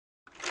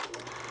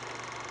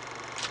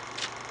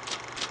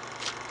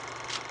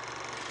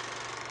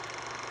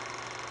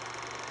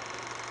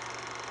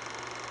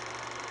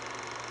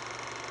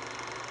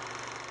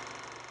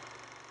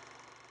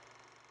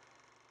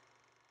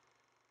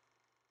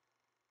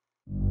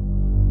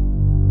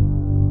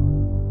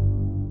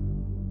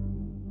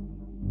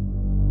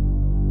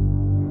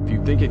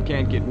you think it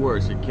can't get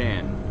worse, it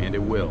can, and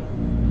it will.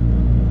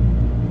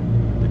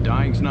 The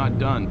dying's not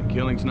done, the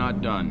killing's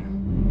not done.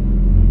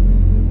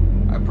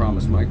 I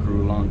promised my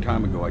crew a long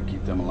time ago I'd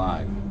keep them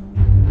alive.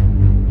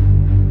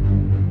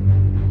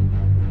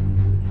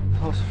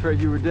 I was afraid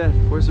you were dead.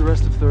 Where's the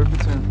rest of 3rd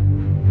Platoon?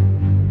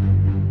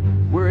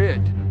 We're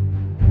it.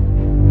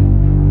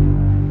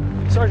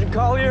 Sergeant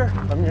Collier,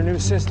 I'm your new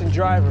assistant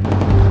driver.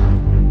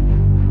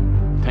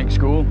 Tank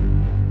school?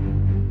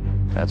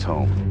 That's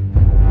home.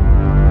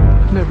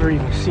 I've never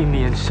even seen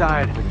the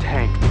inside of a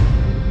tank.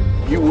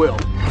 You will.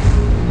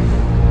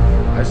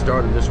 I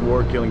started this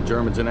war killing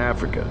Germans in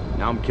Africa.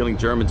 Now I'm killing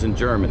Germans in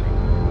Germany.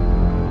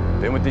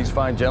 Been with these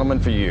fine gentlemen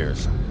for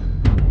years.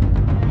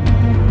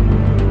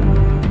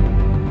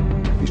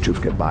 These troops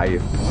get by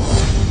you,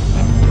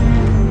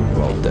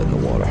 we're all dead in the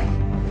water.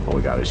 All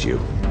we got is you.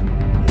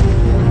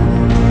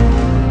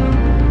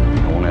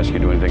 I won't ask you to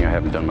do anything I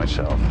haven't done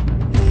myself.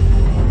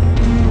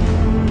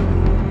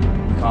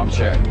 Comp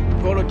check.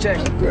 Photo check.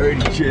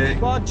 Brady check.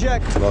 Bond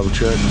check. Love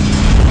check.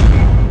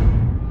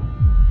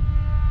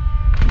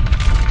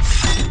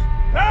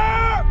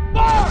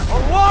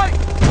 All right!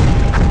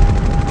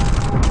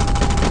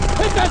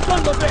 Hit that son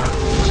of a bitch!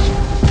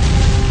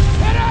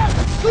 Hit it!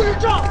 Do your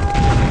job!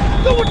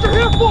 Do what you're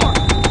here for!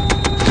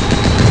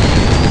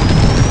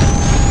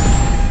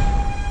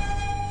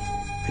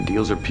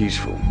 Ideals are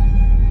peaceful.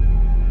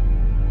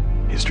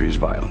 History is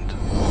violent.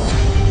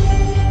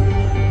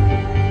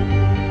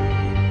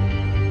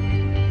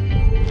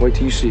 Wait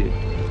till you see it.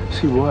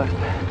 See what?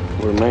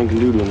 What a man can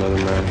do to another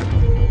man.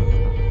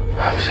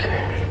 I'm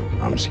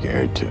scared. I'm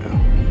scared too.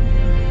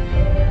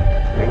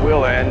 It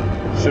will end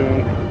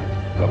soon,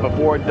 but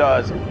before it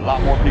does, a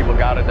lot more people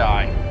gotta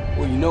die.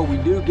 Well, you know we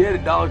do get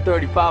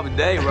 $1.35 a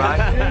day, right?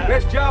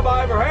 Best job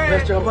I ever had.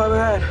 Best job I ever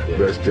had.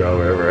 Best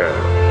job I ever had.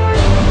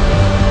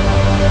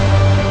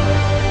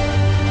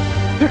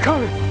 They're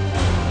coming.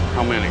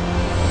 How many?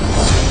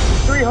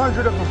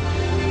 300 of them.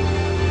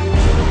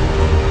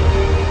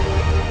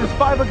 It's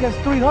 5 against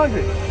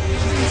 300.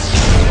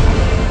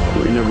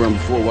 We never run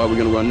before, why are we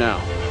gonna run now?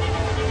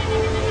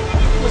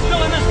 We're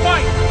still in this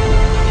fight!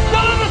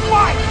 Still in this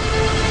fight!